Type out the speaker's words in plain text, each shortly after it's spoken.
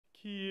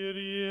In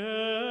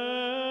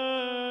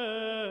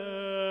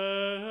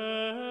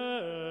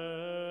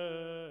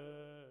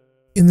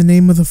the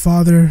name of the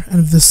Father, and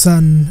of the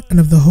Son, and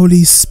of the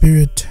Holy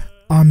Spirit.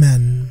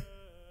 Amen.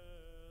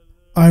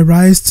 I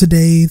rise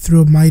today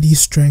through a mighty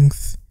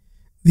strength,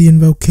 the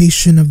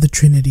invocation of the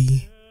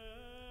Trinity,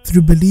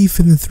 through belief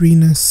in the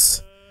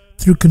Threeness,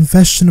 through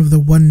confession of the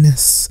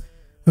oneness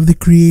of the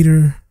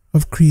Creator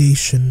of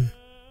creation.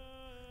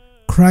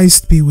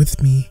 Christ be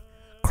with me,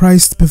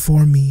 Christ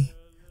before me,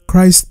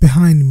 Christ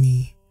behind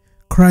me,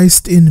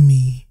 Christ in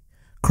me,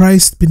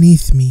 Christ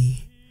beneath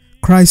me,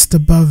 Christ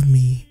above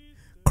me,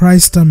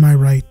 Christ on my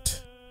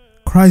right,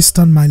 Christ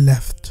on my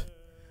left,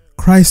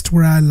 Christ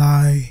where I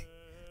lie,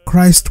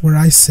 Christ where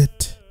I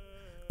sit,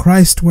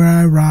 Christ where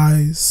I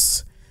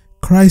rise,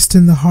 Christ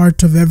in the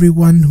heart of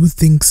everyone who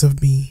thinks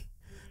of me,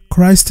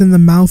 Christ in the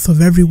mouth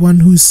of everyone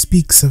who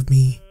speaks of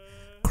me,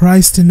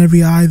 Christ in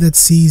every eye that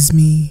sees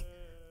me,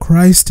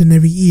 Christ in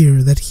every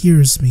ear that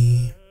hears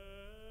me.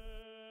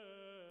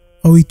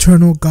 O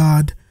eternal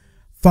God,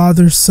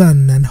 Father,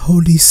 Son, and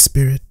Holy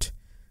Spirit,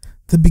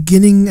 the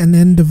beginning and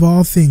end of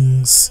all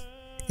things,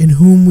 in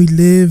whom we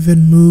live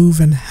and move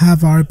and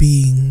have our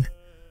being,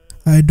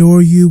 I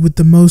adore you with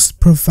the most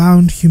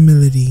profound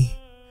humility.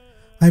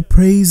 I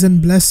praise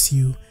and bless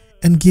you,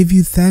 and give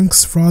you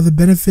thanks for all the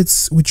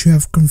benefits which you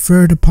have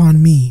conferred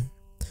upon me,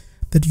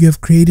 that you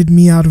have created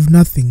me out of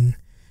nothing,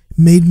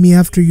 made me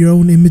after your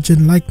own image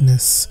and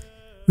likeness,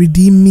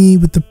 redeemed me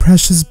with the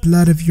precious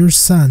blood of your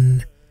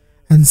Son,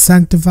 and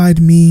sanctified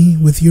me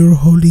with your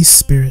Holy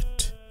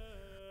Spirit.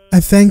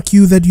 I thank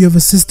you that you have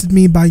assisted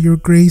me by your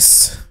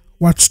grace,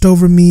 watched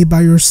over me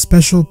by your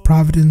special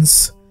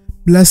providence,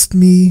 blessed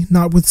me,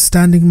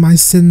 notwithstanding my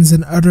sins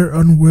and utter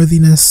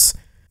unworthiness,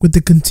 with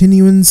the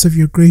continuance of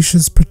your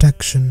gracious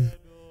protection,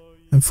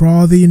 and for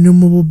all the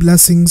innumerable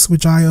blessings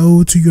which I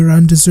owe to your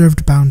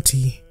undeserved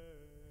bounty.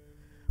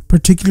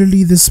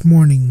 Particularly this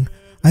morning,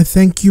 I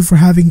thank you for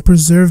having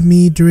preserved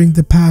me during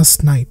the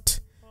past night,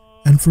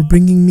 and for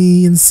bringing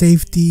me in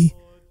safety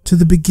to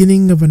the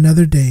beginning of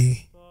another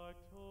day.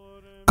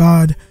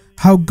 God,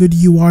 how good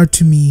you are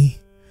to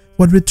me!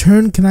 What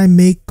return can I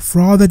make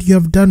for all that you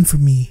have done for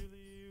me?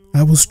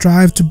 I will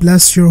strive to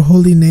bless your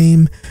holy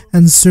name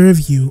and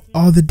serve you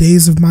all the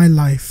days of my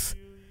life.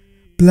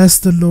 Bless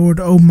the Lord,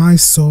 O my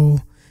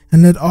soul,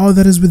 and let all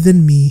that is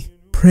within me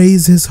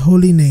praise his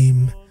holy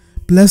name.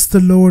 Bless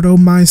the Lord, O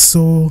my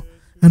soul,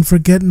 and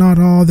forget not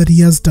all that he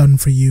has done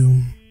for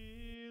you.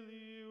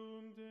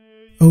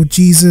 O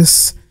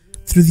Jesus,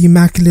 through the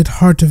Immaculate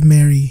Heart of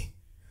Mary,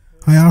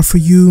 I offer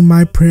you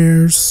my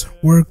prayers,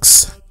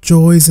 works,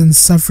 joys, and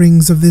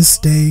sufferings of this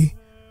day,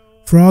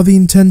 for all the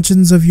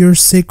intentions of your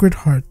Sacred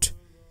Heart,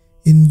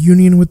 in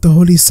union with the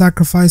holy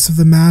sacrifice of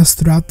the Mass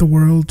throughout the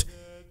world,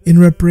 in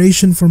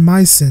reparation for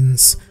my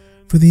sins,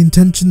 for the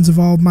intentions of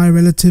all my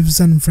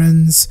relatives and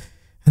friends,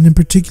 and in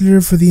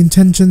particular for the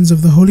intentions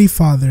of the Holy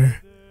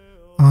Father.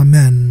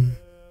 Amen.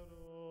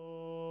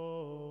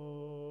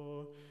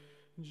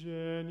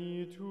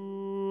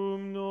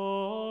 Genitum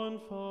non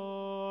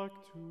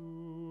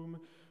factum,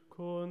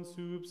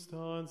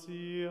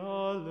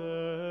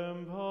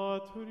 consubstantialem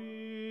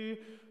Patri,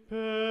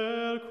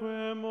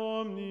 perquem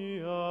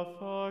omnia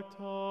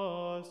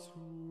facta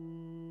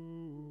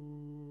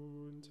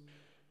sunt,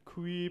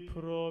 qui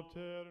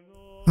propter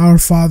nos. Our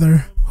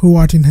Father, who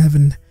art in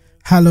heaven,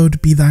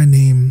 hallowed be thy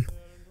name.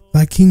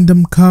 Thy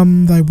kingdom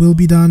come, thy will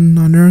be done,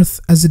 on earth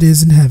as it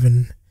is in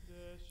heaven.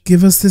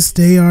 Give us this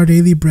day our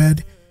daily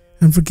bread,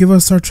 and forgive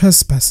us our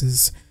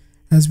trespasses,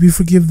 as we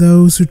forgive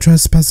those who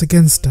trespass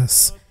against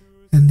us.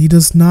 And lead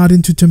us not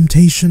into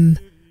temptation,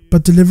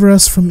 but deliver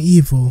us from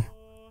evil.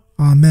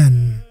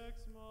 Amen.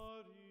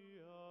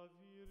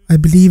 I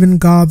believe in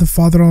God the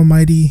Father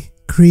Almighty,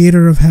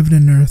 Creator of heaven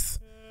and earth,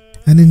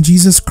 and in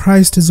Jesus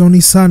Christ, his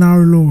only Son,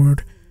 our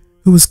Lord,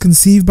 who was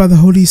conceived by the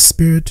Holy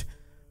Spirit,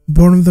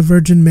 born of the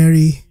Virgin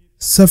Mary,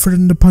 suffered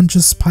under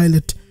Pontius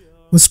Pilate,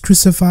 was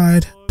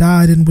crucified,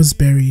 died, and was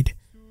buried.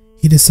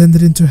 He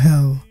descended into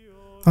hell.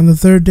 On the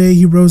third day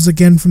he rose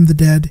again from the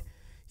dead.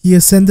 He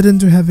ascended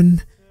into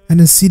heaven,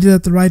 and is seated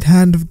at the right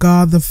hand of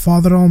God the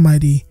Father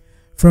Almighty.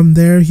 From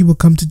there he will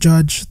come to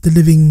judge the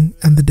living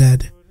and the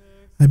dead.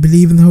 I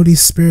believe in the Holy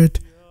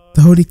Spirit,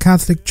 the Holy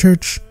Catholic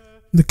Church,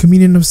 the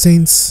communion of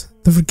saints,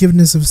 the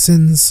forgiveness of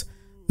sins,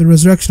 the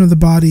resurrection of the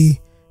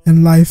body,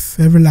 and life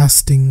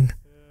everlasting.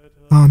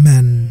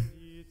 Amen.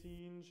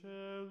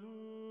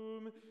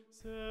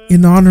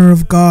 In honor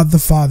of God the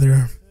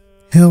Father,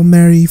 Hail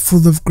Mary,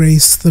 full of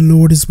grace, the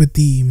Lord is with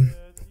thee.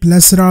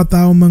 Blessed art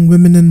thou among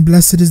women, and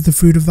blessed is the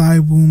fruit of thy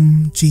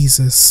womb,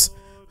 Jesus.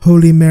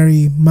 Holy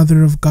Mary,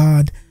 Mother of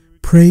God,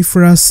 pray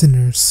for us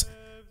sinners,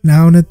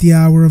 now and at the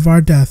hour of our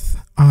death.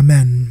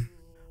 Amen.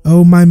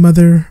 O my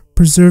Mother,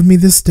 preserve me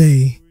this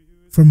day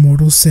from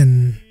mortal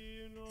sin.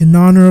 In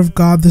honor of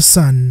God the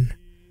Son,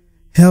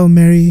 Hail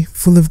Mary,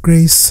 full of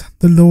grace,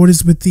 the Lord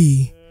is with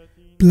thee.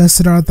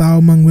 Blessed art thou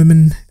among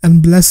women,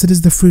 and blessed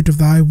is the fruit of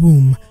thy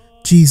womb,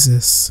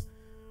 Jesus.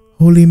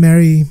 Holy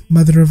Mary,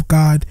 Mother of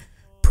God,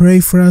 pray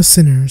for us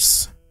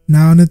sinners,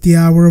 now and at the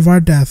hour of our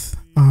death.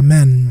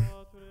 Amen.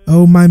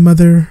 O my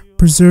Mother,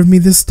 preserve me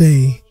this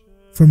day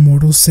from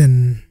mortal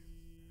sin.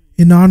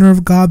 In honor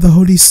of God the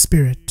Holy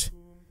Spirit.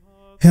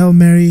 Hail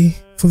Mary,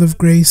 full of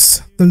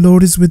grace, the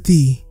Lord is with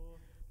thee.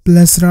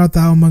 Blessed art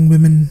thou among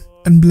women,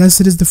 and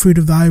blessed is the fruit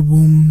of thy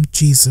womb,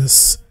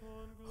 Jesus.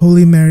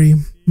 Holy Mary,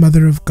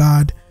 Mother of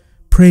God,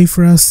 pray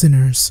for us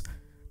sinners,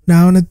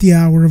 now and at the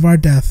hour of our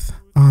death.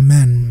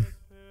 Amen.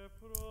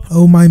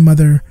 O my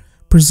Mother,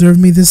 preserve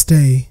me this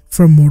day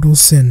from mortal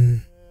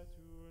sin.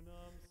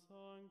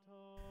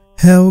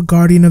 Hail,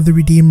 guardian of the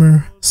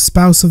Redeemer,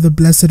 spouse of the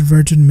Blessed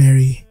Virgin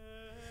Mary.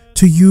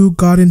 To you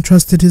God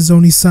entrusted his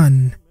only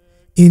Son.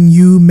 In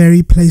you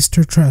Mary placed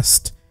her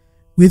trust.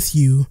 With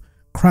you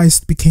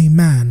Christ became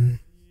man.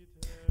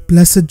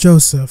 Blessed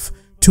Joseph,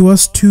 to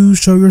us too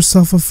show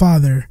yourself a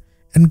father,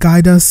 and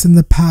guide us in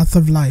the path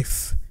of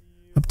life.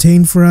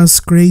 Obtain for us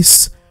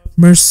grace,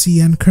 mercy,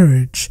 and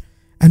courage,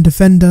 and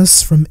defend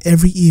us from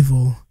every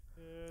evil.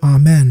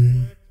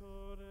 Amen.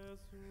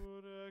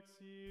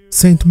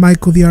 Saint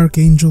Michael the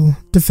Archangel,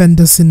 defend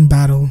us in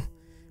battle.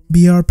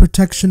 Be our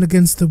protection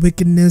against the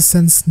wickedness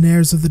and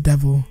snares of the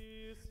devil.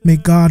 May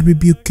God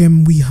rebuke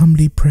him, we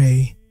humbly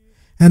pray.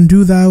 And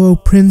do thou, O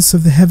Prince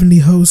of the heavenly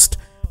host,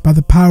 by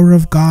the power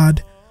of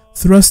God,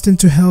 thrust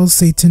into hell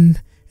Satan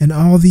and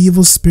all the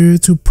evil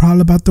spirits who prowl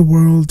about the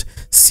world,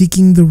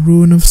 seeking the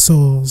ruin of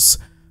souls.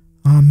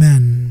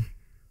 Amen.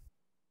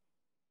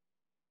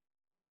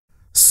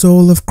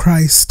 Soul of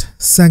Christ,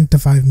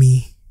 sanctify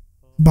me.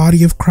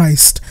 Body of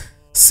Christ,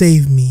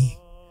 save me.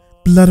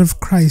 Blood of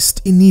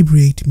Christ,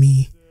 inebriate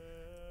me.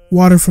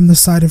 Water from the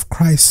side of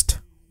Christ,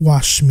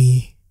 wash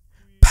me.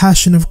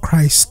 Passion of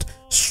Christ,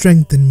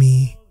 strengthen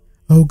me.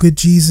 O good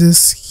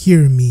Jesus,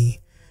 hear me.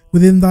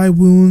 Within thy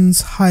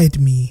wounds hide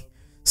me.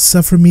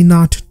 Suffer me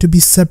not to be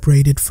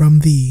separated from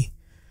thee.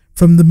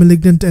 From the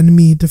malignant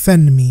enemy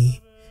defend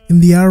me. In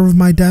the hour of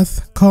my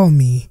death call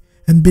me,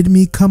 and bid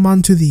me come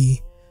unto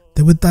thee,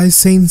 that with thy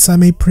saints I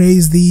may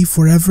praise thee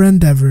forever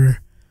and ever.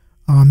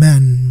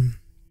 Amen.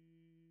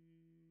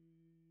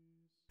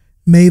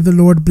 May the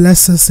Lord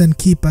bless us and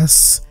keep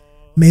us.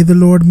 May the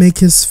Lord make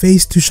his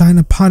face to shine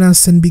upon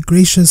us and be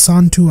gracious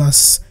unto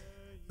us.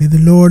 May the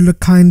Lord look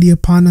kindly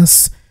upon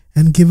us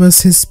and give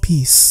us his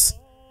peace.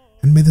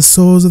 And may the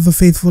souls of the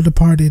faithful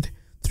departed,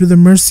 through the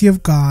mercy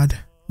of God,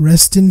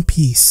 rest in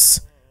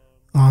peace.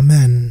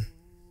 Amen.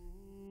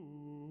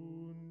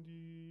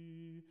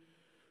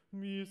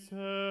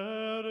 Miserere